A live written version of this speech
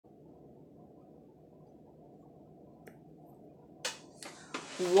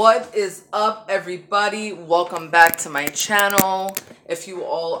What is up, everybody? Welcome back to my channel. If you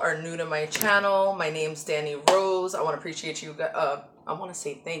all are new to my channel, my name's Danny Rose. I want to appreciate you. I want to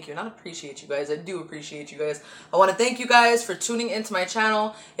say thank you, not appreciate you guys. I do appreciate you guys. I want to thank you guys for tuning into my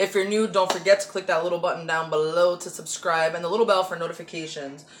channel. If you're new, don't forget to click that little button down below to subscribe and the little bell for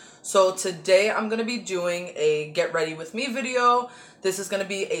notifications. So today I'm going to be doing a get ready with me video. This is going to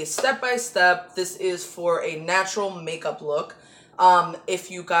be a step-by-step. This is for a natural makeup look.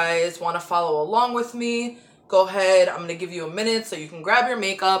 If you guys want to follow along with me, go ahead. I'm going to give you a minute so you can grab your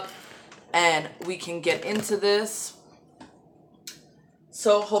makeup and we can get into this.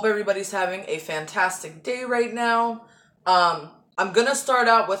 So hope everybody's having a fantastic day right now. I'm going to start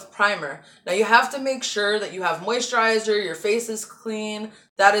out with primer. Now you have to make sure that you have moisturizer, your face is clean.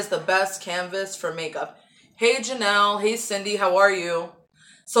 That is the best canvas for makeup. Hey Janelle, hey Cindy, how are you?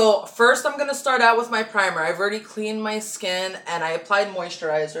 So first I'm going to start out with my primer. I've already cleaned my skin and I applied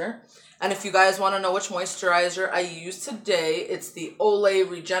moisturizer. And if you guys want to know which moisturizer I use today, it's the Olay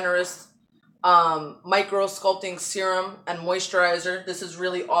Regenerist Micro Sculpting Serum and Moisturizer. This is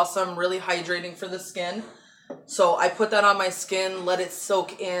really awesome, really hydrating for the skin. So I put that on my skin, let it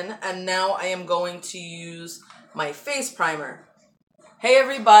soak in, and now I am going to use my face primer. Hey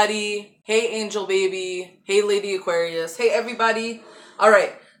everybody, hey Angel Baby, hey Lady Aquarius, hey everybody. All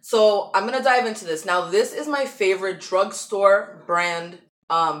right, so I'm going to dive into this. Now, this is my favorite drugstore brand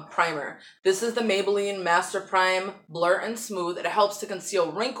primer. This is the Maybelline Master Prime Blur and Smooth. It helps to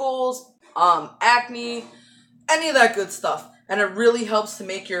conceal wrinkles, acne, any of that good stuff. And it really helps to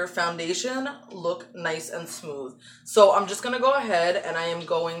make your foundation look nice and smooth. So I'm just going to go ahead and I am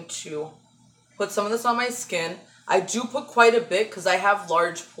going to put some of this on my skin. I do put quite a bit because I have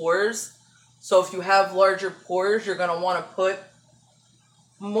large pores. So if you have larger pores, you're going to want to put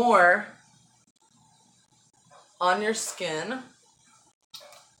more on your skin.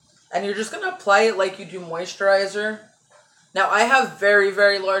 And you're just going to apply it like you do moisturizer. Now I have very,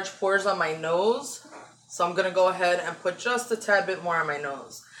 very large pores on my nose. So I'm going to go ahead and put just a tad bit more on my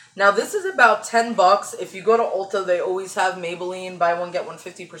nose. Now this is about 10 bucks. If you go to Ulta, they always have Maybelline buy one get one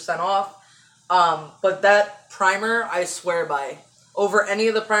 50% off. But that primer I swear by. Over any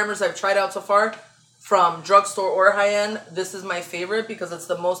of the primers I've tried out so far, from drugstore or high-end, this is my favorite because it's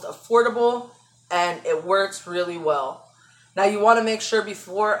the most affordable and it works really well. Now you want to make sure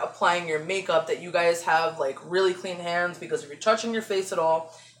before applying your makeup that you guys have like really clean hands, because if you're touching your face at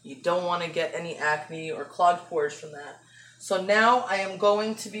all, you don't want to get any acne or clogged pores from that. So now I am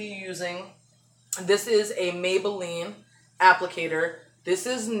going to be using, this is a Maybelline applicator. This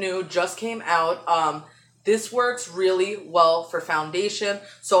is new, just came out. This works really well for foundation.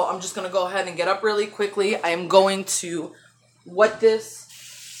 So I'm just going to go ahead and get up really quickly. I am going to wet this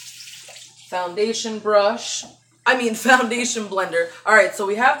foundation blender. All right, so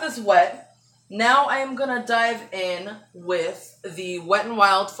we have this wet. Now I am going to dive in with the Wet n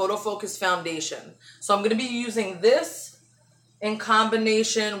Wild Photo Focus Foundation. So I'm going to be using this in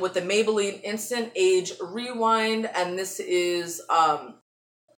combination with the Maybelline Instant Age Rewind, and this is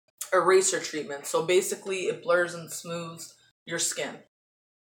eraser treatment. So basically it blurs and smooths your skin.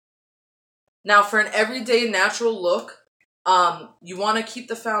 Now for an everyday natural look, you want to keep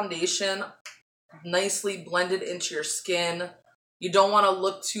the foundation nicely blended into your skin. You don't want to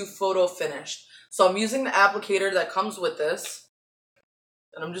look too photo finished. So I'm using the applicator that comes with this,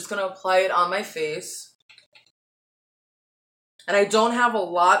 and I'm just going to apply it on my face. And I don't have a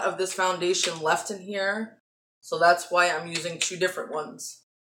lot of this foundation left in here, so that's why I'm using two different ones.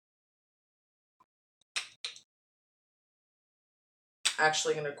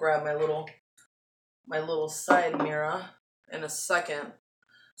 Actually going to grab my little side mirror in a second.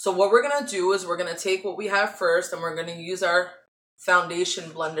 So what we're going to do is we're going to take what we have first and we're going to use our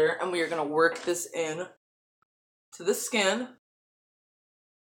foundation blender and we are going to work this in to the skin.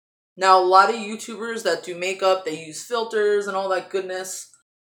 Now a lot of YouTubers that do makeup, they use filters and all that goodness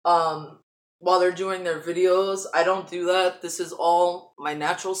while they're doing their videos. I don't do that. This is all my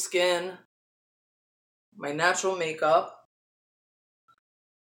natural skin, my natural makeup.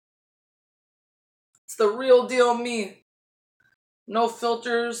 It's the real deal me. No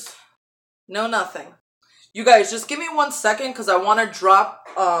filters, no nothing. You guys, just give me 1 second because I want to drop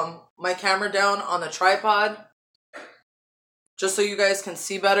my camera down on the tripod just so you guys can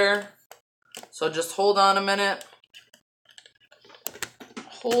see better. So just hold on a minute.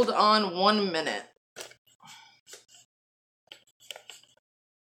 Hold on 1 minute.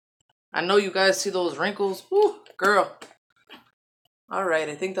 I know you guys see those wrinkles. Woo, girl. All right,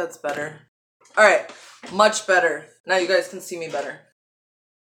 I think that's better. All right, much better. Now you guys can see me better.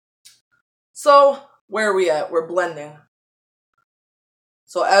 So, where are we at? We're blending.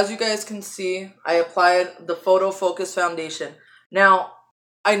 So as you guys can see, I applied the Photo Focus foundation. Now,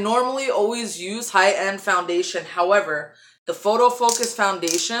 I normally always use high-end foundation. However, the Photo Focus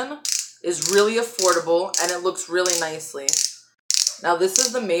foundation is really affordable and it looks really nicely. Now, this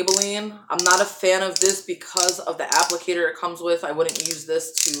is the Maybelline. I'm not a fan of this because of the applicator it comes with. I wouldn't use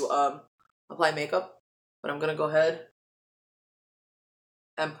this to apply makeup. But I'm going to go ahead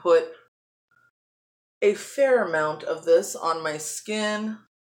and put a fair amount of this on my skin.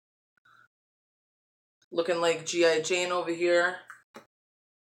 Looking like G.I. Jane over here.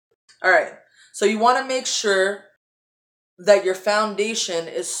 Alright, so you want to make sure that your foundation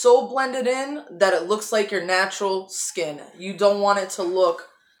is so blended in that it looks like your natural skin. You don't want it to look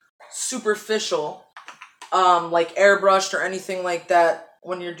superficial, like airbrushed or anything like that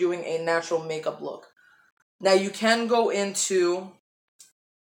when you're doing a natural makeup look. Now you can go into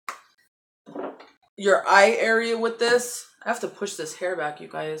your eye area with this. I have to push this hair back, you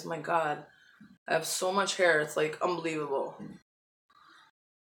guys. My God. I have so much hair. It's like unbelievable.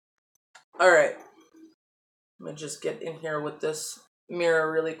 Alright. Let me just get in here with this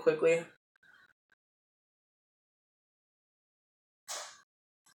mirror really quickly.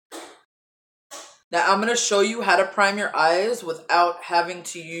 Now I'm going to show you how to prime your eyes without having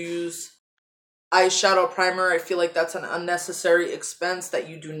to use eyeshadow primer. I feel like that's an unnecessary expense that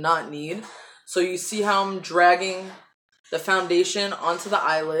you do not need. So you see how I'm dragging the foundation onto the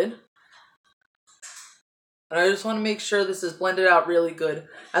eyelid. And I just want to make sure this is blended out really good.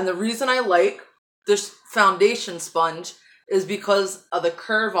 And the reason I like this foundation sponge is because of the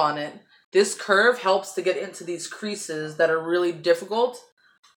curve on it. This curve helps to get into these creases that are really difficult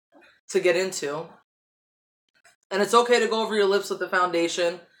to get into. And it's okay to go over your lips with the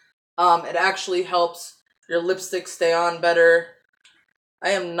foundation. It actually helps your lipstick stay on better. I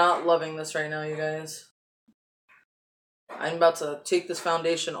am not loving this right now, you guys. I'm about to take this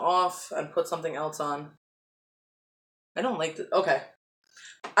foundation off and put something else on. I don't like this. Okay.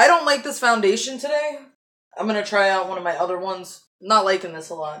 I don't like this foundation today. I'm going to try out one of my other ones. Not liking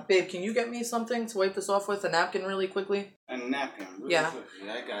this a lot. Babe, can you get me something to wipe this off with? A napkin really quickly? A napkin? Really quickly.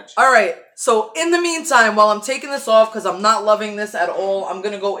 I got you. Alright, so in the meantime, while I'm taking this off, because I'm not loving this at all, I'm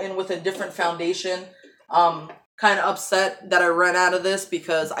going to go in with a different foundation. Kind of upset that I ran out of this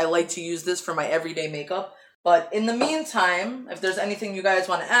because I like to use this for my everyday makeup. But in the meantime, if there's anything you guys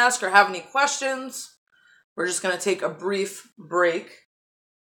want to ask or have any questions, we're just going to take a brief break.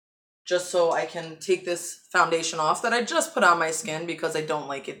 Just so I can take this foundation off that I just put on my skin because I don't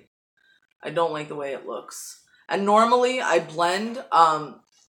like it. I don't like the way it looks. And normally I blend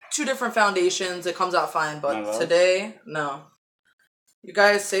 2 different foundations. It comes out fine. But today, no. You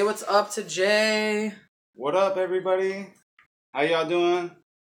guys say what's up to Jay. What up, everybody? How y'all doing?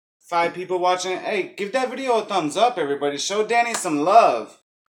 5 people watching. Hey, give that video a thumbs up, everybody. Show Danny some love.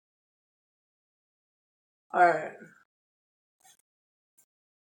 Alright.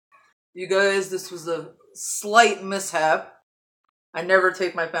 You guys, this was a slight mishap. I never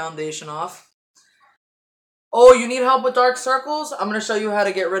take my foundation off. Oh, you need help with dark circles? I'm going to show you how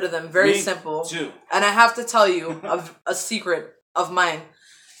to get rid of them. Very simple. Too. And I have to tell you a secret of mine.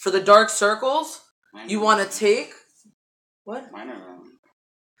 For the dark circles, you want to take... What? Mine are wrong.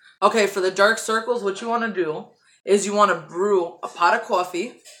 Okay, for the dark circles, what you want to do is you want to brew a pot of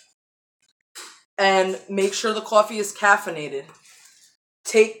coffee and make sure the coffee is caffeinated.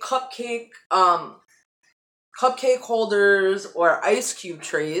 Take cupcake holders or ice cube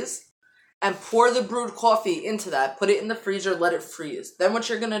trays and pour the brewed coffee into that. Put it in the freezer, let it freeze. Then what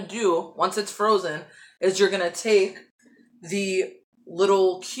you're going to do, once it's frozen, is you're going to take the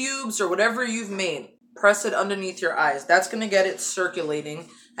little cubes or whatever you've made, press it underneath your eyes. That's going to get it circulating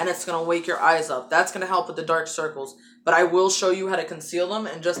and it's going to wake your eyes up. That's going to help with the dark circles. But I will show you how to conceal them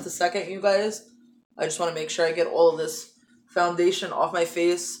in just a second, you guys. I just want to make sure I get all of this foundation off my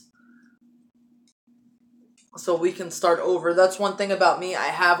face so we can start over. That's one thing about me. I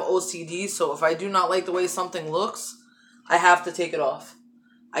have OCD, so if I do not like the way something looks, I have to take it off.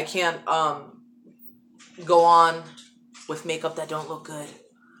 I can't go on with makeup that don't look good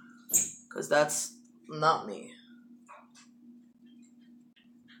because that's not me.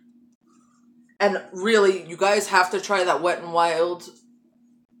 And really, you guys have to try that Wet n Wild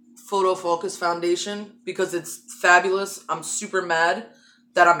Photo Focus foundation because it's fabulous. I'm super mad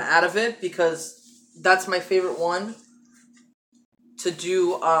that I'm out of it because that's my favorite one to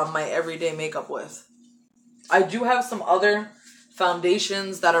do my everyday makeup with. I do have some other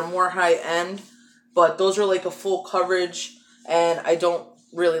foundations that are more high end, but those are like a full coverage and I don't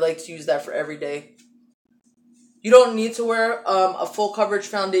really like to use that for everyday. You don't need to wear a full coverage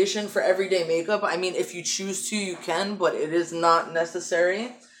foundation for everyday makeup. I mean, if you choose to, you can, but it is not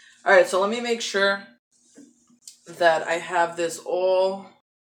necessary. All right, so let me make sure that I have this all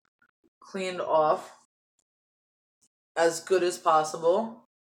cleaned off as good as possible.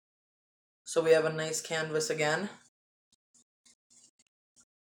 So we have a nice canvas again.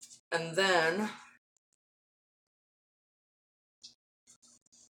 And then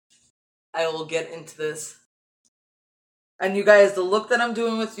I will get into this. And you guys, the look that I'm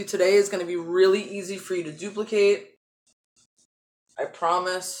doing with you today is going to be really easy for you to duplicate. I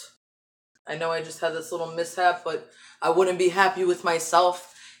promise. I know I just had this little mishap, but I wouldn't be happy with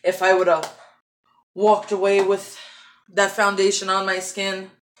myself if I would have walked away with that foundation on my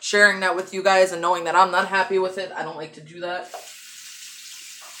skin, sharing that with you guys and knowing that I'm not happy with it. I don't like to do that.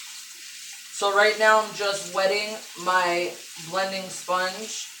 So right now I'm just wetting my blending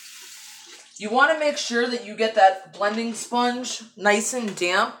sponge. You want to make sure that you get that blending sponge nice and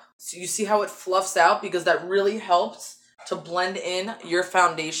damp. So you see how it fluffs out, because that really helps to blend in your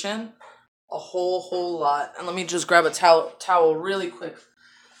foundation a whole lot. And let me just grab a towel really quick.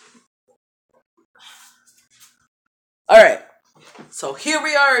 All right. So here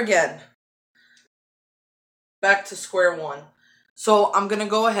we are again. Back to square one. So I'm going to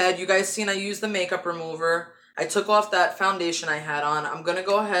go ahead. You guys seen I used the makeup remover. I took off that foundation I had on. I'm going to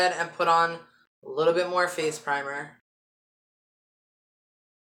go ahead and put on a little bit more face primer.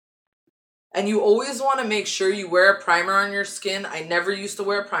 And you always want to make sure you wear a primer on your skin. I never used to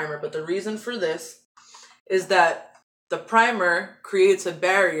wear a primer, but the reason for this is that the primer creates a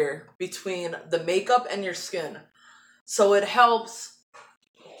barrier between the makeup and your skin. So it helps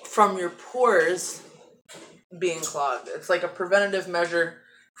from your pores being clogged. It's like a preventative measure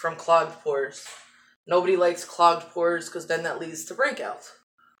from clogged pores. Nobody likes clogged pores because then that leads to breakouts.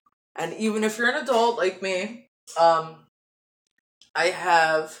 And even if you're an adult like me, I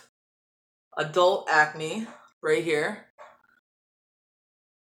have adult acne right here.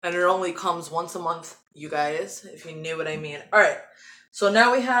 And it only comes once a month, you guys, if you knew what I mean. All right, so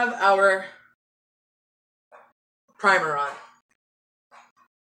now we have our primer on.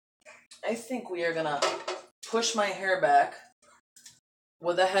 I think we are gonna push my hair back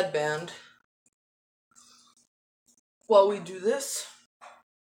with a headband while we do this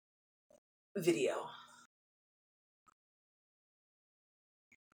video.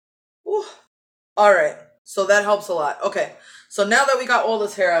 Whew. All right, so that helps a lot. Okay, so now that we got all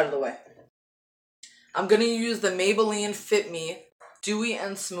this hair out of the way, I'm going to use the Maybelline Fit Me Dewy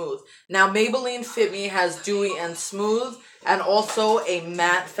and Smooth. Now, Maybelline Fit Me has Dewy and Smooth and also a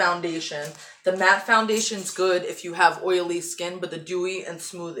matte foundation. The matte foundation's good if you have oily skin, but the Dewy and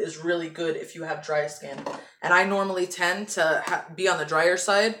Smooth is really good if you have dry skin. And I normally tend to be on the drier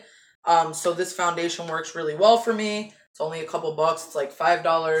side, so this foundation works really well for me. It's only a couple bucks. It's like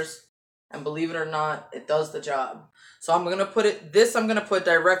 $5. And believe it or not, it does the job. So I'm going to put I'm going to put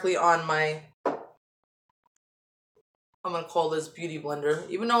directly on my, I'm going to call this beauty blender.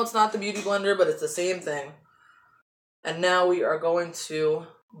 Even though it's not the beauty blender, but it's the same thing. And now we are going to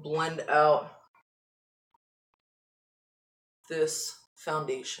blend out this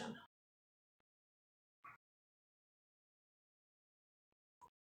foundation.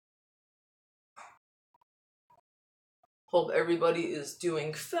 Hope everybody is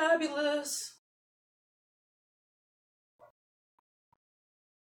doing fabulous.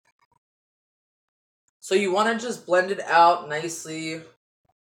 So you want to just blend it out nicely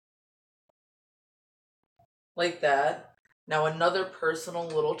like that. Now another personal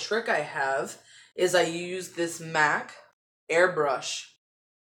little trick I have is I use this MAC airbrush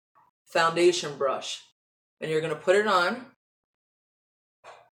foundation brush. And you're going to put it on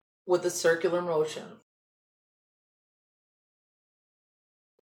with a circular motion.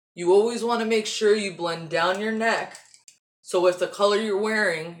 You always want to make sure you blend down your neck, so if the color you're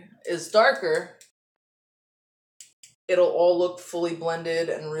wearing is darker, it'll all look fully blended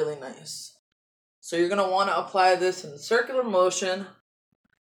and really nice. So you're going to want to apply this in circular motion,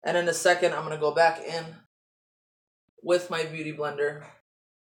 and in a second I'm going to go back in with my beauty blender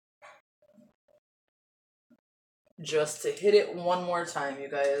just to hit it one more time, you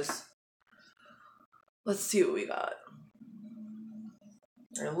guys. Let's see what we got.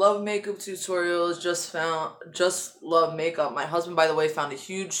 I love makeup tutorials, just love makeup. My husband, by the way, found a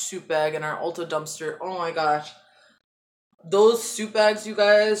huge soup bag in our Ulta dumpster. Oh my gosh. Those soup bags, you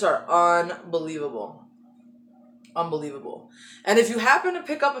guys, are unbelievable. Unbelievable. And if you happen to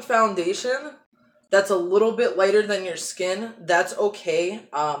pick up a foundation that's a little bit lighter than your skin, that's okay.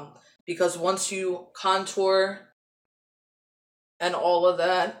 Because once you contour and all of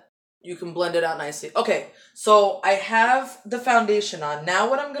that, you can blend it out nicely. Okay, so I have the foundation on. Now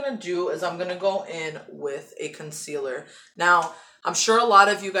what I'm going to do is I'm going to go in with a concealer. Now, I'm sure a lot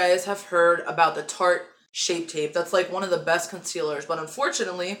of you guys have heard about the Tarte Shape Tape. That's like one of the best concealers, but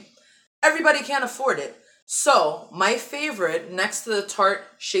unfortunately, everybody can't afford it. So, my favorite next to the Tarte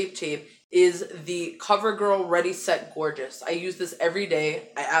Shape Tape is the CoverGirl Ready Set Gorgeous. I use this every day.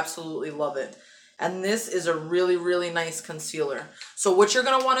 I absolutely love it. And this is a really, really nice concealer. So what you're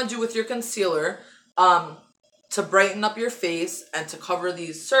going to want to do with your concealer to brighten up your face and to cover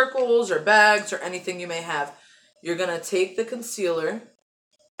these circles or bags or anything you may have, you're going to take the concealer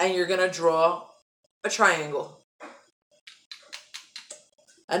and you're going to draw a triangle.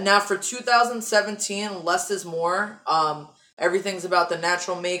 And now for 2017, less is more. Everything's about the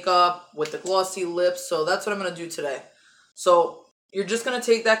natural makeup with the glossy lips. So that's what I'm going to do today. So you're just going to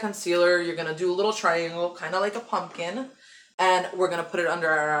take that concealer, you're going to do a little triangle, kind of like a pumpkin, and we're going to put it under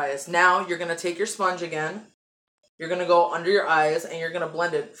our eyes. Now, you're going to take your sponge again, you're going to go under your eyes, and you're going to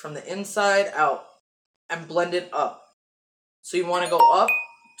blend it from the inside out and blend it up. So you want to go up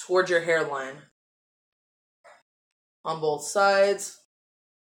towards your hairline on both sides.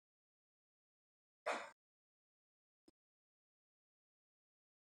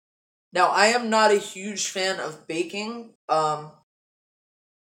 Now, I am not a huge fan of baking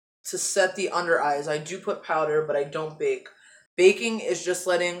to set the under eyes. I do put powder, but I don't bake. Baking is just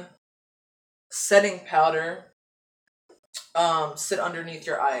letting setting powder sit underneath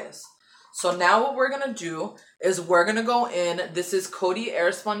your eyes. So now what we're going to do is we're going to go in. This is Coty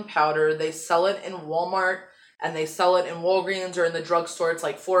Airspun powder. They sell it in Walmart and they sell it in Walgreens or in the drugstore. It's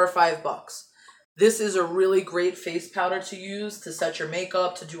like $4 or $5. This is a really great face powder to use to set your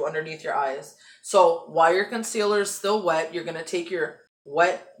makeup, to do underneath your eyes. So while your concealer is still wet, you're going to take your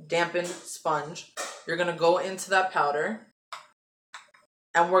wet, dampened sponge. You're going to go into that powder.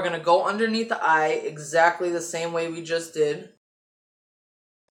 And we're going to go underneath the eye exactly the same way we just did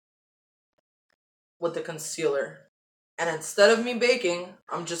with the concealer. And instead of me baking,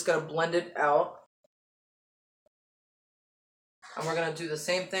 I'm just going to blend it out. And we're going to do the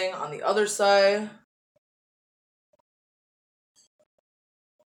same thing on the other side.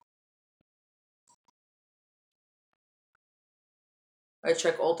 I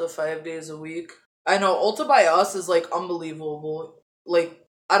check Ulta 5 days a week. I know Ulta by us is like unbelievable. Like,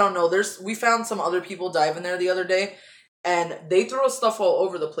 I don't know. We found some other people diving there the other day, and they throw stuff all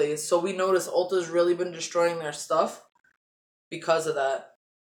over the place. So we noticed Ulta's really been destroying their stuff because of that,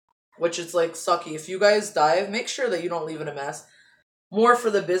 which is like sucky. If you guys dive, make sure that you don't leave it a mess. More for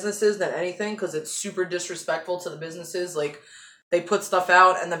the businesses than anything, because it's super disrespectful to the businesses. Like, they put stuff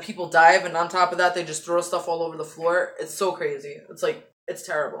out and then people dive, and on top of that, they just throw stuff all over the floor. It's so crazy. It's like, it's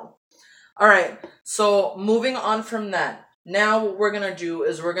terrible. All right, so moving on from that. Now what we're going to do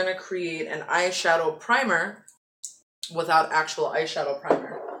is we're going to create an eyeshadow primer without actual eyeshadow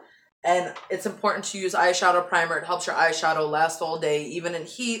primer. And it's important to use eyeshadow primer. It helps your eyeshadow last all day, even in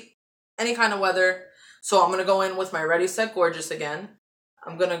heat, any kind of weather. So I'm going to go in with my Ready Set Gorgeous again.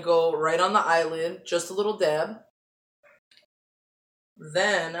 I'm going to go right on the eyelid, just a little dab.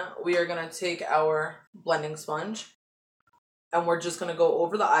 Then we are going to take our blending sponge and we're just going to go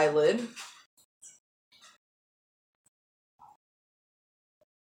over the eyelid.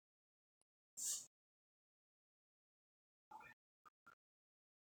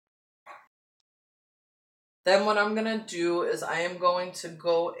 Then what I'm going to do is I am going to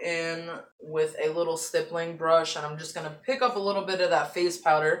go in with a little stippling brush and I'm just going to pick up a little bit of that face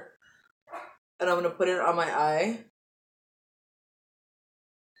powder and I'm going to put it on my eye.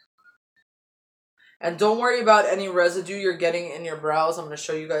 And don't worry about any residue you're getting in your brows. I'm going to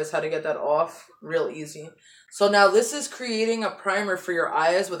show you guys how to get that off real easy. So now this is creating a primer for your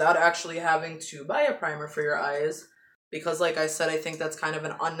eyes without actually having to buy a primer for your eyes. Because like I said, I think that's kind of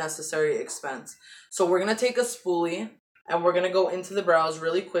an unnecessary expense. So we're going to take a spoolie and we're going to go into the brows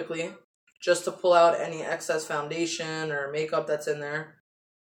really quickly just to pull out any excess foundation or makeup that's in there.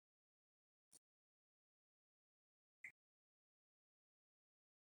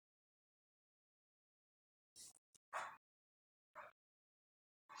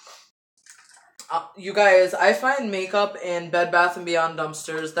 You guys, I find makeup in Bed Bath & Beyond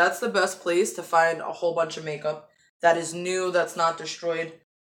dumpsters. That's the best place to find a whole bunch of makeup that is new, that's not destroyed.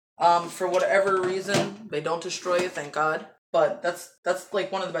 For whatever reason, they don't destroy it, thank God. But that's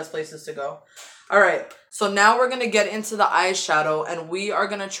like one of the best places to go. All right, so now we're going to get into the eyeshadow, and we are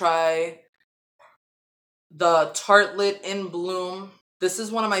going to try the Tartelette in Bloom. This is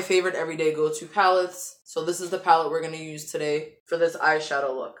one of my favorite everyday go-to palettes. So this is the palette we're going to use today for this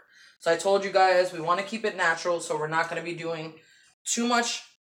eyeshadow look. So I told you guys we want to keep it natural, so we're not going to be doing too much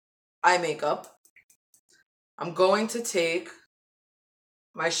eye makeup, I'm going to take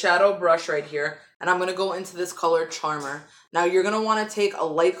my shadow brush right here, and I'm going to go into this color Charmer. Now you're going to want to take a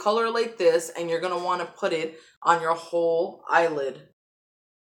light color like this, and you're going to want to put it on your whole eyelid.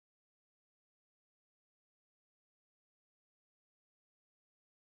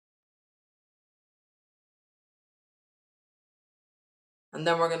 And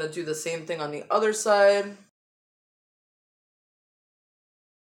then we're going to do the same thing on the other side.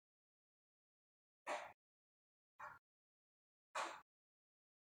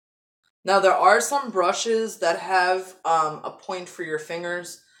 Now there are some brushes that have a point for your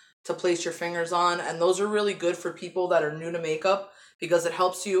fingers to place your fingers on, and those are really good for people that are new to makeup because it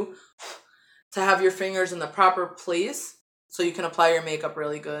helps you to have your fingers in the proper place so you can apply your makeup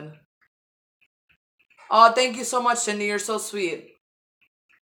really good. Oh, thank you so much, Cindy. You're so sweet.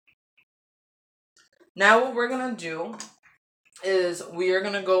 Now what we're going to do is we are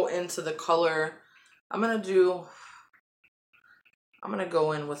going to go into the color. I'm going to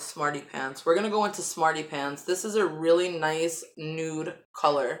go in with Smarty Pants. We're going to go into Smarty Pants. This is a really nice nude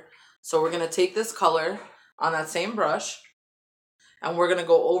color. So we're going to take this color on that same brush, and we're going to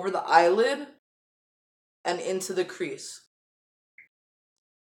go over the eyelid and into the crease.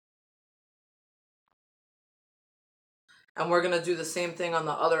 And we're going to do the same thing on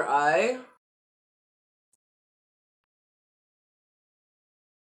the other eye.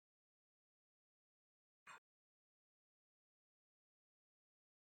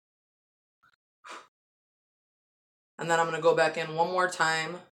 And then I'm going to go back in one more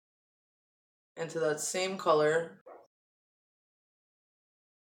time into that same color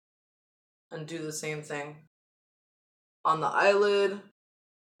and do the same thing on the eyelid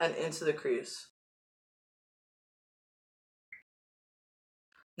and into the crease.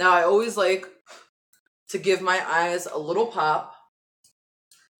 Now I always like to give my eyes a little pop.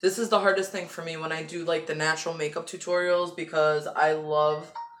 This is the hardest thing for me when I do like the natural makeup tutorials because I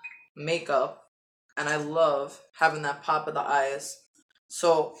love makeup and I love having that pop of the eyes.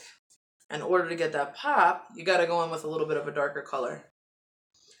 So in order to get that pop, you got to go in with a little bit of a darker color.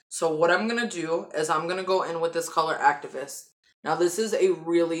 So what I'm going to do is I'm going to go in with this color Activist. Now this is a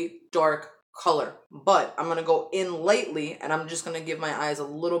really dark color, but I'm going to go in lightly and I'm just going to give my eyes a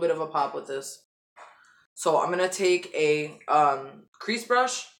little bit of a pop with this. So I'm going to take a crease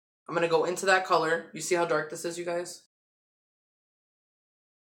brush. I'm going to go into that color. You see how dark this is, you guys?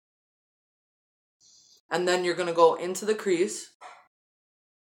 And then you're going to go into the crease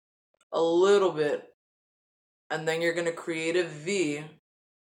a little bit. And then you're going to create a V.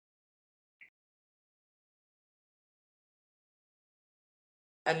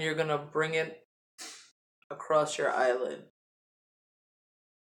 And you're going to bring it across your eyelid.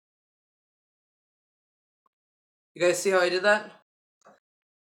 You guys see how I did that?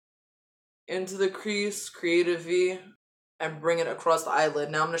 Into the crease, create a V, and bring it across the eyelid.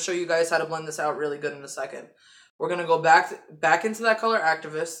 Now I'm going to show you guys how to blend this out really good in a second. We're going to go back into that color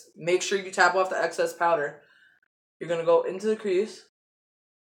Activist. Make sure you tap off the excess powder. You're going to go into the crease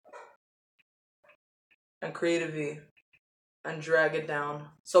and create a V and drag it down.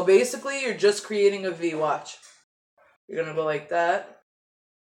 So basically, you're just creating a V. Watch. You're going to go like that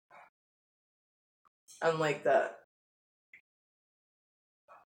and like that.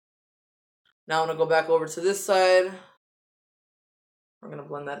 Now I'm going to go back over to this side. We're going to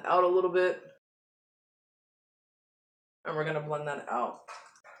blend that out a little bit. And we're going to blend that out.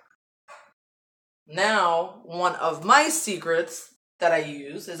 Now, one of my secrets that I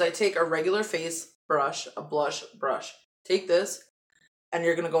use is I take a regular face brush, a blush brush. Take this, and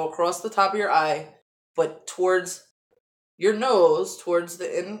you're going to go across the top of your eye, but towards your nose, towards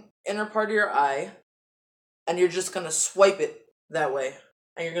the inner part of your eye, and you're just going to swipe it that way.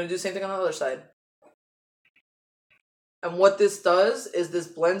 And you're going to do the same thing on the other side. And what this does is this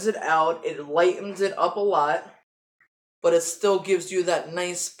blends it out. It lightens it up a lot, but it still gives you that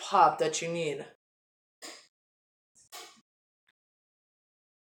nice pop that you need.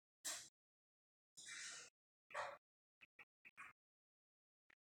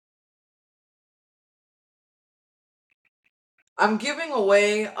 I'm giving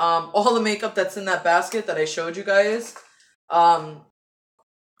away all the makeup that's in that basket that I showed you guys. I'm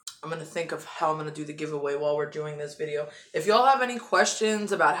going to think of how I'm going to do the giveaway while we're doing this video. If y'all have any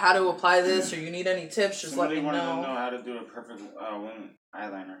questions about how to apply this or you need any tips, just let me know. Somebody wanted to know how to do a perfect wing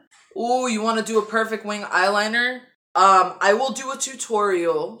eyeliner. Ooh, you want to do a perfect wing eyeliner? I will do a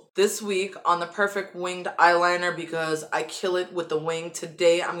tutorial this week on the perfect winged eyeliner because I kill it with the wing.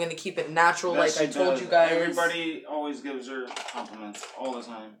 Today, I'm going to keep it natural like I told you guys. Everybody always gives her compliments all the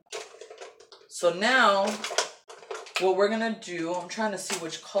time. So now, what we're gonna do, I'm trying to see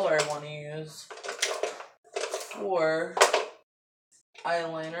which color I want to use for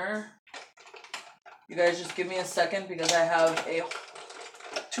eyeliner. You guys just give me a second because I have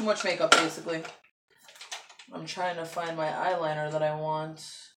too much makeup basically. I'm trying to find my eyeliner that I want.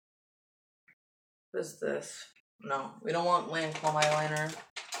 What is this? No, we don't want Lancome eyeliner.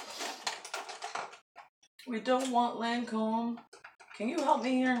 We don't want Lancome. Can you help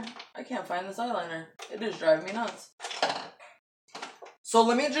me here? I can't find this eyeliner. It is driving me nuts. So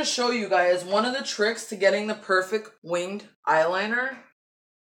let me just show you guys one of the tricks to getting the perfect winged eyeliner.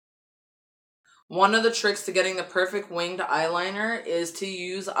 One of the tricks to getting the perfect winged eyeliner is to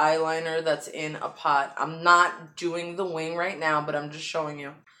use eyeliner that's in a pot. I'm not doing the wing right now, but I'm just showing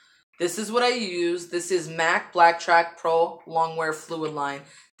you. This is what I use. This is MAC Black Track Pro Longwear Fluid Line.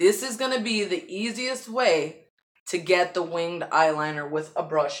 This is going to be the easiest way to get the winged eyeliner with a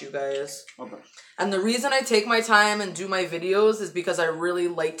brush, you guys. Okay. And the reason I take my time and do my videos is because I really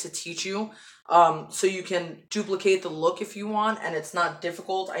like to teach you. So you can duplicate the look if you want, and it's not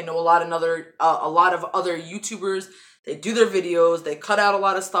difficult. I know a lot of other YouTubers, they do their videos, they cut out a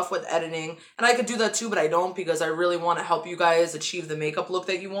lot of stuff with editing, and I could do that too, but I don't because I really want to help you guys achieve the makeup look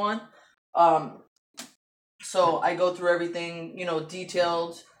that you want. So I go through everything, you know,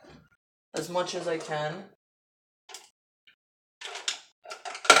 detailed as much as I can.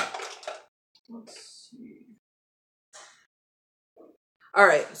 Let's see. All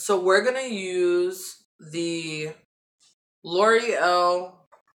right, so we're going to use the L'Oreal,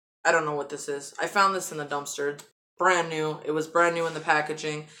 I don't know what this is. I found this in the dumpster. It's brand new. It was brand new in the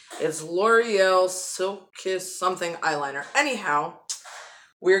packaging. It's L'Oreal Silk Kiss something eyeliner. Anyhow,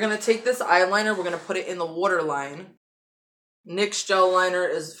 we're going to take this eyeliner. We're going to put it in the waterline. NYX gel liner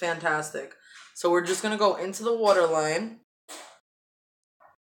is fantastic. So we're just going to go into the waterline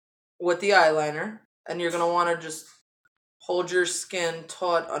with the eyeliner. And you're going to want to just hold your skin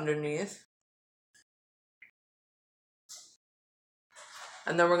taut underneath.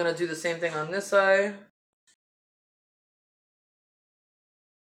 And then we're going to do the same thing on this eye.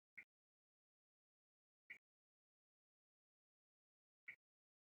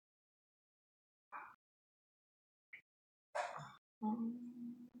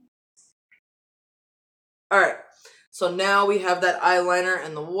 Alright, so now we have that eyeliner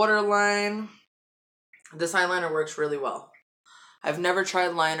and the waterline. This eyeliner works really well. I've never tried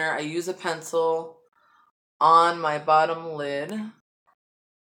liner. I use a pencil on my bottom lid.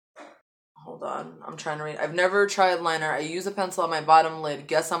 Hold on, I'm trying to read. I've never tried liner. I use a pencil on my bottom lid.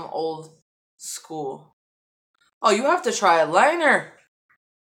 Guess I'm old school. Oh, you have to try a liner.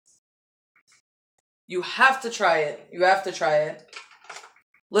 You have to try it. You have to try it.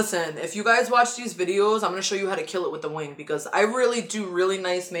 Listen, if you guys watch these videos, I'm going to show you how to kill it with the wing because I really do really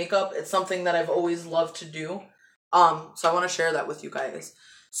nice makeup. It's something that I've always loved to do. So I want to share that with you guys.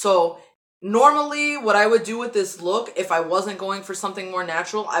 So normally what I would do with this look, if I wasn't going for something more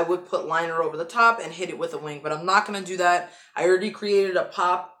natural, I would put liner over the top and hit it with a wing, but I'm not going to do that. I already created a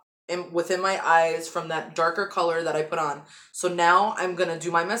pop within my eyes from that darker color that I put on. So now I'm going to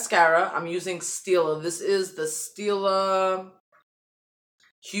do my mascara. I'm using Stila. This is the Stila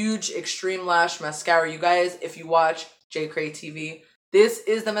Huge Extreme Lash Mascara. You guys, if you watch JCray TV, this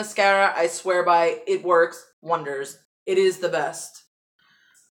is the mascara I swear by. It works wonders. It is the best.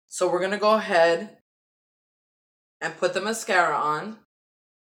 So we're going to go ahead and put the mascara on.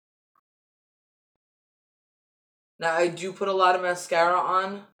 Now I do put a lot of mascara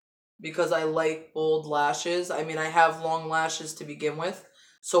on because I like bold lashes. I mean, I have long lashes to begin with.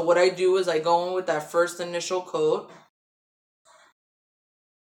 So what I do is I go in with that first initial coat.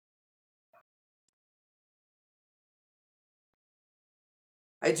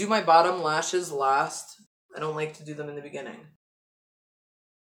 I do my bottom lashes last. I don't like to do them in the beginning.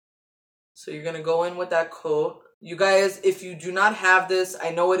 So you're going to go in with that coat. You guys, if you do not have this,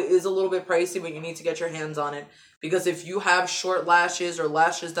 I know it is a little bit pricey, but you need to get your hands on it. Because if you have short lashes or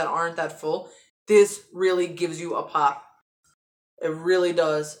lashes that aren't that full, this really gives you a pop. It really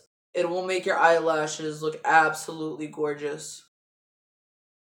does. It will make your eyelashes look absolutely gorgeous.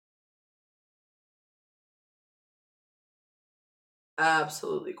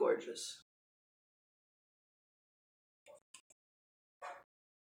 Absolutely gorgeous.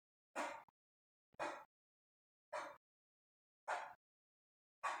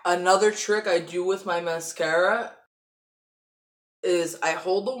 Another trick I do with my mascara is I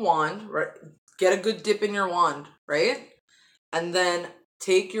hold the wand, right? Get a good dip in your wand, right? And then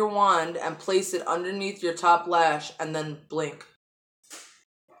take your wand and place it underneath your top lash and then blink.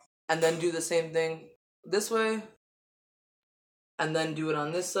 And then do the same thing this way. And then do it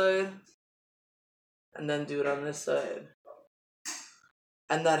on this side. and then do it on this side.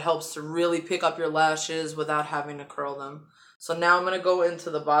 And that helps to really pick up your lashes without having to curl them. So now I'm going to go into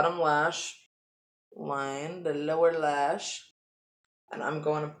the bottom lash line, the lower lash, and I'm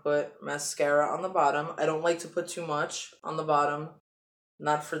going to put mascara on the bottom. I don't like to put too much on the bottom,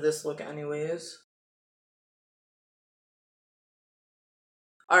 not for this look anyways.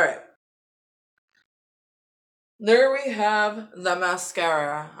 All right. There we have the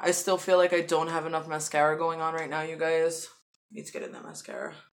mascara. I still feel like I don't have enough mascara going on right now, you guys. Need to get in that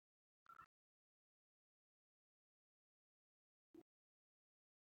mascara.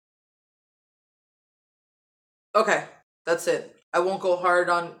 Okay, that's it. I won't go hard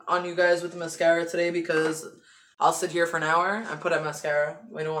on you guys with the mascara today because I'll sit here for an hour and put on mascara.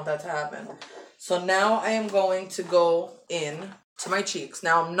 We don't want that to happen. So now I am going to go in to my cheeks.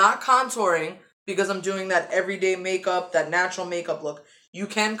 Now I'm not contouring because I'm doing that everyday makeup, that natural makeup look. You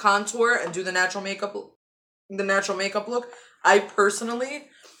can contour and do the natural makeup look. I personally,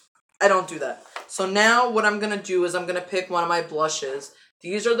 I don't do that. So now what I'm going to do is I'm going to pick one of my blushes.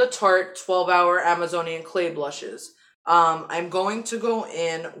 These are the Tarte 12-Hour Amazonian Clay blushes. I'm going to go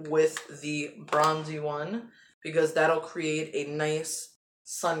in with the bronzy one because that'll create a nice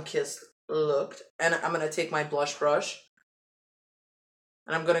sun-kissed look. And I'm going to take my blush brush.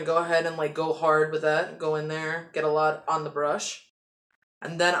 And I'm going to go ahead and like go hard with that. Go in there, get a lot on the brush.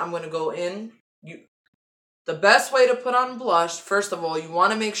 And then I'm going to go in. The best way to put on blush, first of all, you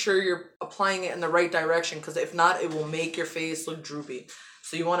want to make sure you're applying it in the right direction because if not, it will make your face look droopy.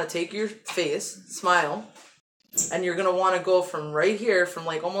 So you want to take your face, smile, and you're going to want to go from right here, from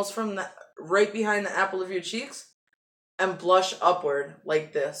like almost from the, right behind the apple of your cheeks, and blush upward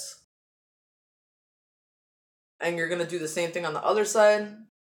like this. And you're going to do the same thing on the other side.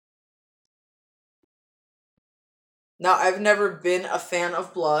 Now, I've never been a fan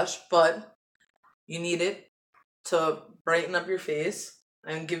of blush, but you need it to brighten up your face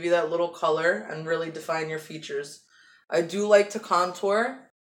and give you that little color and really define your features. I do like to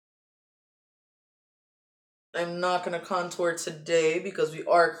contour. I'm not going to contour today because we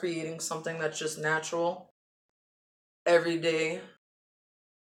are creating something that's just natural, everyday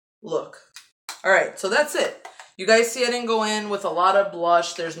look. All right, so that's it. You guys see I didn't go in with a lot of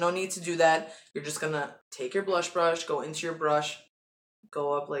blush. There's no need to do that. You're just going to take your blush brush, go into your brush,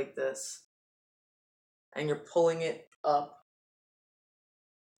 go up like this. And you're pulling it up.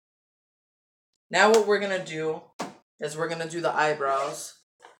 Now what we're going to do is we're going to do the eyebrows.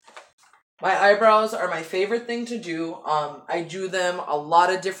 My eyebrows are my favorite thing to do. I do them a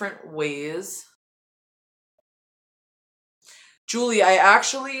lot of different ways. Julie, I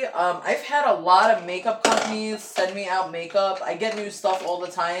actually, I've had a lot of makeup companies send me out makeup. I get new stuff all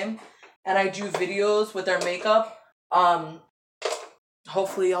the time. And I do videos with their makeup.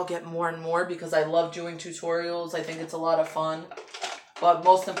 Hopefully I'll get more and more because I love doing tutorials. I think it's a lot of fun. But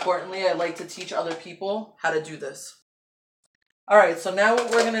most importantly, I like to teach other people how to do this. Alright, so now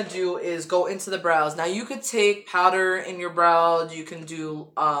what we're going to do is go into the brows. Now you could take powder in your brows. You can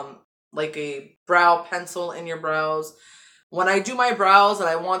do like a brow pencil in your brows. When I do my brows and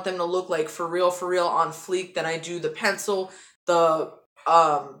I want them to look like for real on fleek, then I do the pencil, the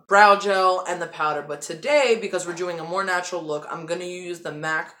brow gel, and the powder. But today, because we're doing a more natural look, I'm going to use the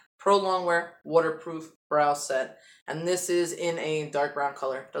MAC Pro Longwear Waterproof Brow Set. And this is in a dark brown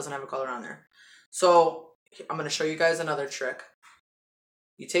color. Doesn't have a color on there. So I'm going to show you guys another trick.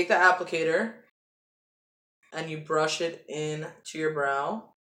 You take the applicator and you brush it into your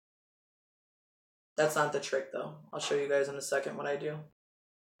brow. That's not the trick though. I'll show you guys in a second what I do.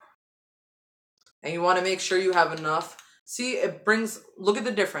 And you want to make sure you have enough. See, it brings, look at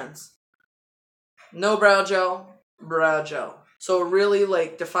the difference. No brow gel, brow gel. So it really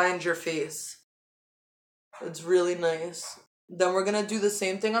like defines your face. It's really nice. Then we're going to do the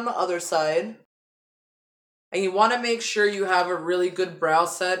same thing on the other side. And you want to make sure you have a really good brow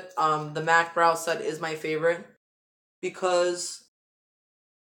set. The MAC brow set is my favorite because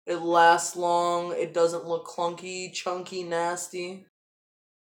it lasts long. It doesn't look clunky, chunky, nasty.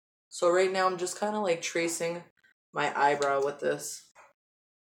 So right now I'm just kind of like tracing my eyebrow with this.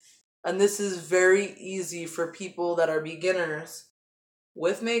 And this is very easy for people that are beginners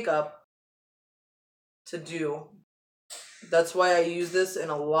with makeup to do. That's why I use this in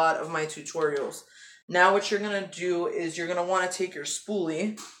a lot of my tutorials. Now what you're going to do is you're going to want to take your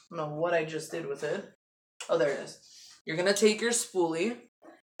spoolie. I don't know what I just did with it. Oh, there it is. You're going to take your spoolie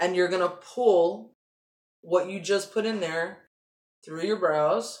and you're going to pull what you just put in there through your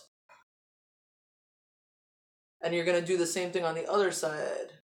brows. And you're going to do the same thing on the other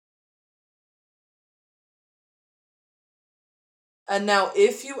side. And now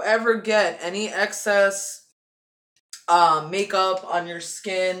if you ever get any excess makeup on your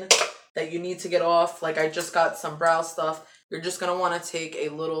skin that you need to get off, like I just got some brow stuff, you're just going to want to take a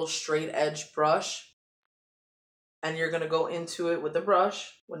little straight edge brush and you're going to go into it with the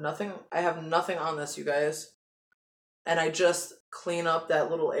brush with nothing. I have nothing on this, you guys. And I just clean up that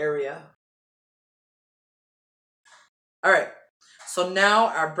little area. All right. So now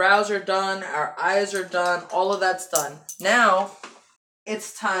our brows are done, our eyes are done, all of that's done. Now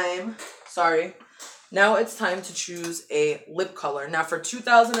it's time, now it's time to choose a lip color. Now for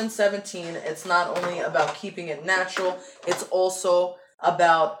 2017, it's not only about keeping it natural, it's also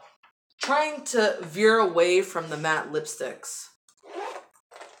about trying to veer away from the matte lipsticks.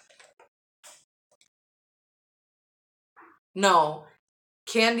 No,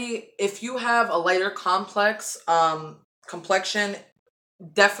 Candy, if you have a lighter complex complexion,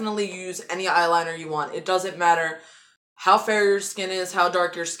 definitely use any eyeliner you want. It doesn't matter how fair your skin is, how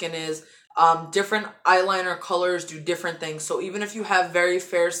dark your skin is. Different eyeliner colors do different things. So even if you have very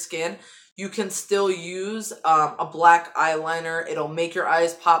fair skin, you can still use a black eyeliner. It'll make your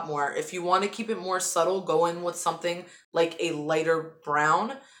eyes pop more. If you want to keep it more subtle, go in with something like a lighter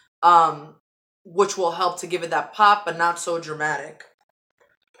brown, which will help to give it that pop, but not so dramatic.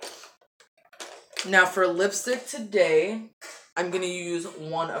 Now for lipstick today, I'm going to use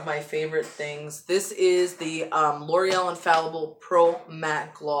one of my favorite things. This is the L'Oreal Infallible Pro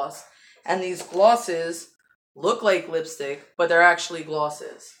Matte Gloss. And these glosses look like lipstick, but they're actually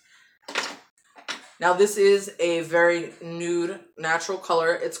glosses. Now this is a very nude, natural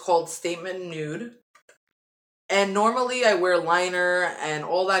color. It's called Statement Nude. And normally I wear liner and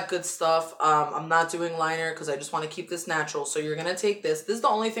all that good stuff. I'm not doing liner because I just want to keep this natural. So you're going to take this. This is the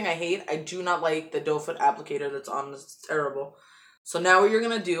only thing I hate. I do not like the doe foot applicator that's on this. It's terrible. So now what you're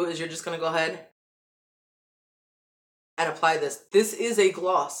going to do is you're just going to go ahead and apply this. This is a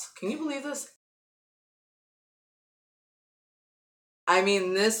gloss. Can you believe this? I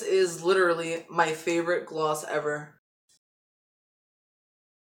mean, this is literally my favorite gloss ever.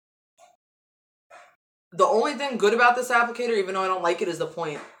 The only thing good about this applicator, even though I don't like it, is the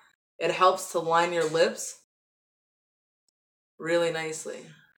point. It helps to line your lips really nicely.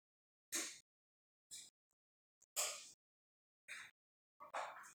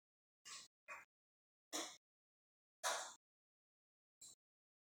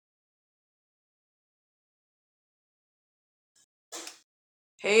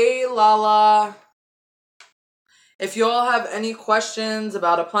 Hey, Lala. If you all have any questions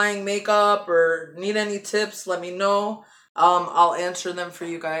about applying makeup or need any tips, let me know. I'll answer them for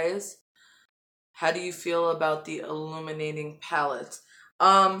you guys. How do you feel about the illuminating palettes?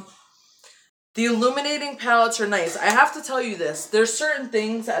 The illuminating palettes are nice. I have to tell you this. There's certain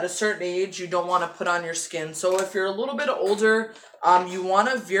things at a certain age you don't want to put on your skin. So if you're a little bit older, you want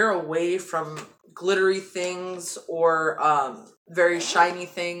to veer away from glittery things or very shiny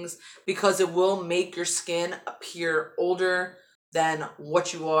things because it will make your skin appear older than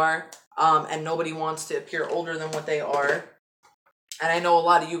what you are. And nobody wants to appear older than what they are. And I know a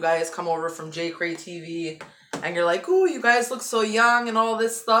lot of you guys come over from J Cray TV and you're like, ooh, you guys look so young and all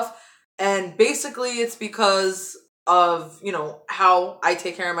this stuff. And basically it's because of, you know, how I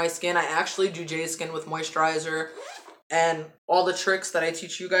take care of my skin. I actually do Jay's skin with moisturizer and all the tricks that I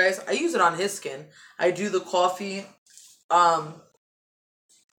teach you guys. I use it on his skin. I do the coffee, the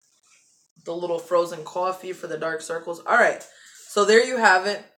little frozen coffee for the dark circles. All right. So there you have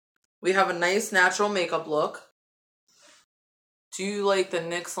it. We have a nice natural makeup look. Do you like the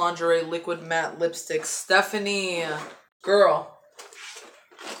NYX Lingerie Liquid Matte Lipstick? Stephanie, girl,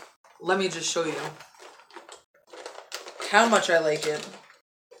 let me just show you how much I like it.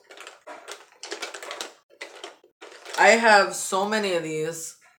 I have so many of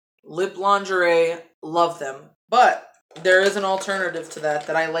these. Lip lingerie, love them. But there is an alternative to that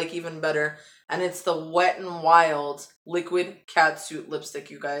I like even better. And it's the Wet n Wild Liquid Catsuit Lipstick,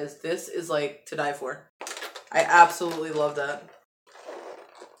 you guys. This is like to die for. I absolutely love that.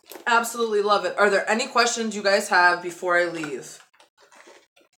 Absolutely love it. Are there any questions you guys have before I leave?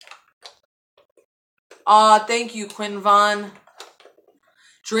 Thank you, Quinn Vaughn.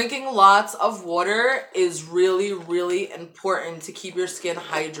 Drinking lots of water is really, really important to keep your skin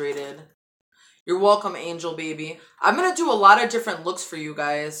hydrated. You're welcome, Angel Baby. I'm going to do a lot of different looks for you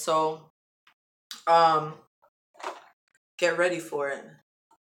guys, so get ready for it.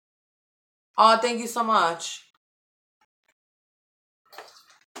 Thank you so much.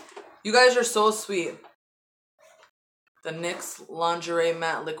 You guys are so sweet. The NYX Lingerie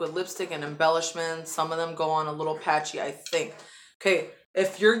Matte Liquid Lipstick and embellishments. Some of them go on a little patchy, I think. Okay,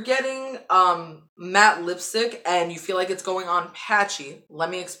 If you're getting matte lipstick and you feel like it's going on patchy, let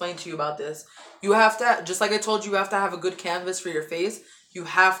me explain to you about this. You have to, just like I told you, you have to have a good canvas for your face. You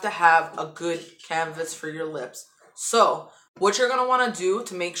have to have a good canvas for your lips. So what you're going to want to do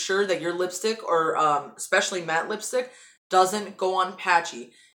to make sure that your lipstick, or especially matte lipstick, doesn't go on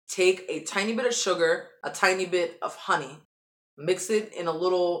patchy, take a tiny bit of sugar, a tiny bit of honey, mix it in a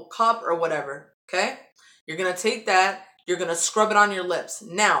little cup or whatever, okay? You're going to take that, you're going to scrub it on your lips.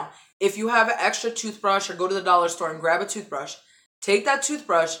 Now, if you have an extra toothbrush, or go to the dollar store and grab a toothbrush, take that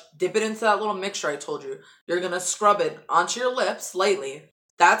toothbrush, dip it into that little mixture I told you. You're going to scrub it onto your lips lightly.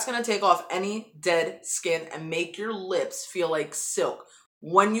 That's going to take off any dead skin and make your lips feel like silk.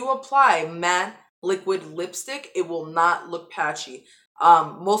 When you apply matte liquid lipstick, it will not look patchy.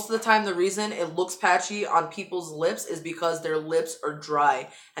 Most of the time, the reason it looks patchy on people's lips is because their lips are dry.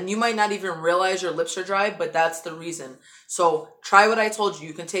 And you might not even realize your lips are dry, but that's the reason. So try what I told you.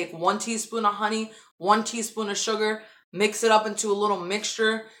 You can take 1 teaspoon of honey, 1 teaspoon of sugar, mix it up into a little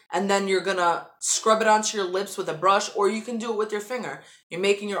mixture, and then you're gonna scrub it onto your lips with a brush, or you can do it with your finger. You're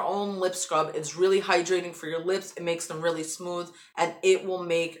making your own lip scrub. It's really hydrating for your lips. It makes them really smooth, and it will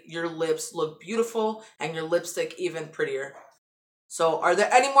make your lips look beautiful and your lipstick even prettier. So are there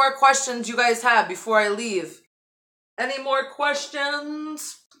any more questions you guys have before I leave? Any more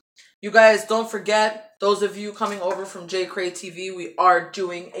questions? You guys, don't forget, those of you coming over from JCray TV, we are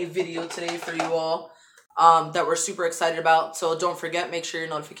doing a video today for you all that we're super excited about. So don't forget, make sure your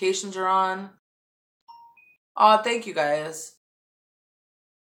notifications are on. Thank you guys.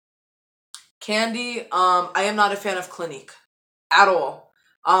 Candy, I am not a fan of Clinique at all.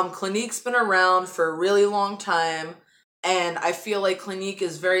 Clinique's been around for a really long time. And I feel like Clinique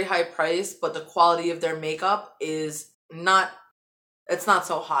is very high priced, but the quality of their makeup is not, it's not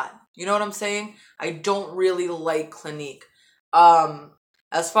so hot. You know what I'm saying? I don't really like Clinique.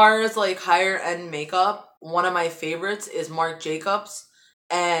 As far as like higher end makeup, one of my favorites is Marc Jacobs.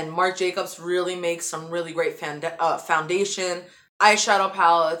 And Marc Jacobs really makes some really great foundation, eyeshadow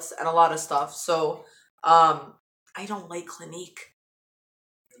palettes, and a lot of stuff. So, I don't like Clinique.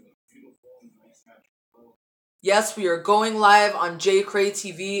 Yes, we are going live on JCray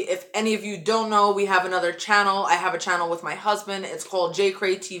TV. If any of you don't know, we have another channel. I have a channel with my husband. It's called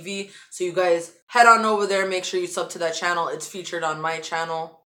JCray TV. So you guys head on over there. Make sure you sub to that channel. It's featured on my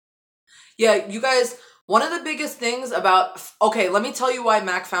channel. Yeah, you guys, one of the biggest things about... Okay, let me tell you why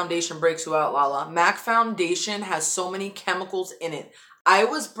MAC Foundation breaks you out, Lala. MAC Foundation has so many chemicals in it. I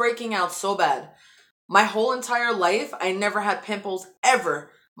was breaking out so bad. My whole entire life, I never had pimples ever.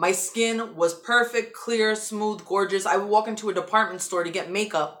 My skin was perfect, clear, smooth, gorgeous. I would walk into a department store to get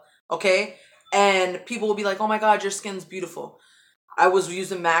makeup, okay? And people would be like, oh my God, your skin's beautiful. I was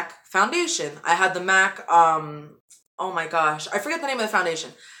using MAC foundation. I had the MAC, oh my gosh, I forget the name of the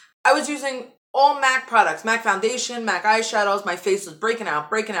foundation. I was using all MAC products, MAC foundation, MAC eyeshadows. My face was breaking out,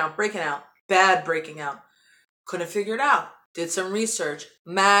 bad breaking out. Couldn't figure it out. Did some research.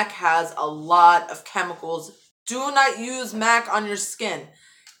 MAC has a lot of chemicals. Do not use MAC on your skin.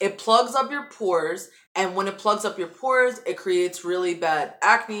 It plugs up your pores, and when it plugs up your pores, it creates really bad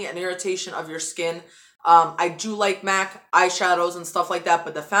acne and irritation of your skin. I do like MAC eyeshadows and stuff like that,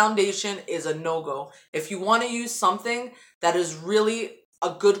 but the foundation is a no-go. If you want to use something that is really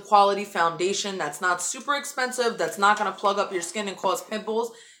a good quality foundation, that's not super expensive, that's not going to plug up your skin and cause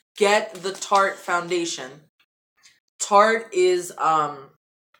pimples, get the Tarte foundation. Tarte is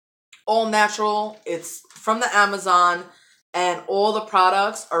all natural. It's from the Amazon. And all the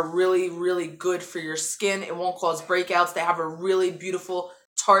products are really, really good for your skin. It won't cause breakouts. They have a really beautiful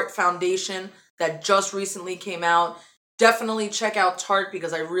Tarte foundation that just recently came out. Definitely check out Tarte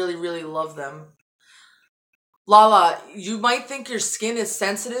because I really, really love them. Lala, you might think your skin is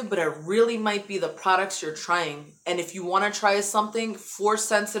sensitive, but it really might be the products you're trying. And if you want to try something for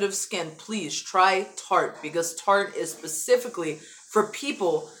sensitive skin, please try Tarte because Tarte is specifically for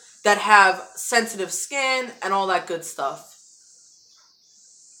people that have sensitive skin and all that good stuff.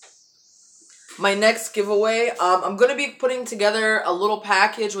 My next giveaway, I'm going to be putting together a little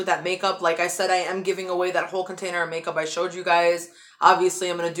package with that makeup. Like I said, I am giving away that whole container of makeup I showed you guys. Obviously,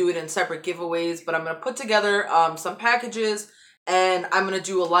 I'm going to do it in separate giveaways, but I'm going to put together some packages, and I'm going to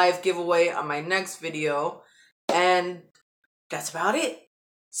do a live giveaway on my next video, and that's about it.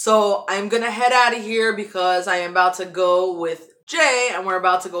 So I'm going to head out of here because I am about to go with Jay, and we're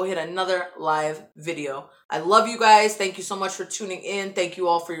about to go hit another live video. I love you guys. Thank you so much for tuning in. Thank you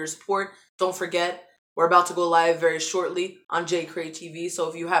all for your support. Don't forget, we're about to go live very shortly on JCray TV. So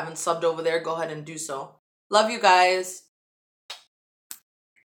if you haven't subbed over there, go ahead and do so. Love you guys.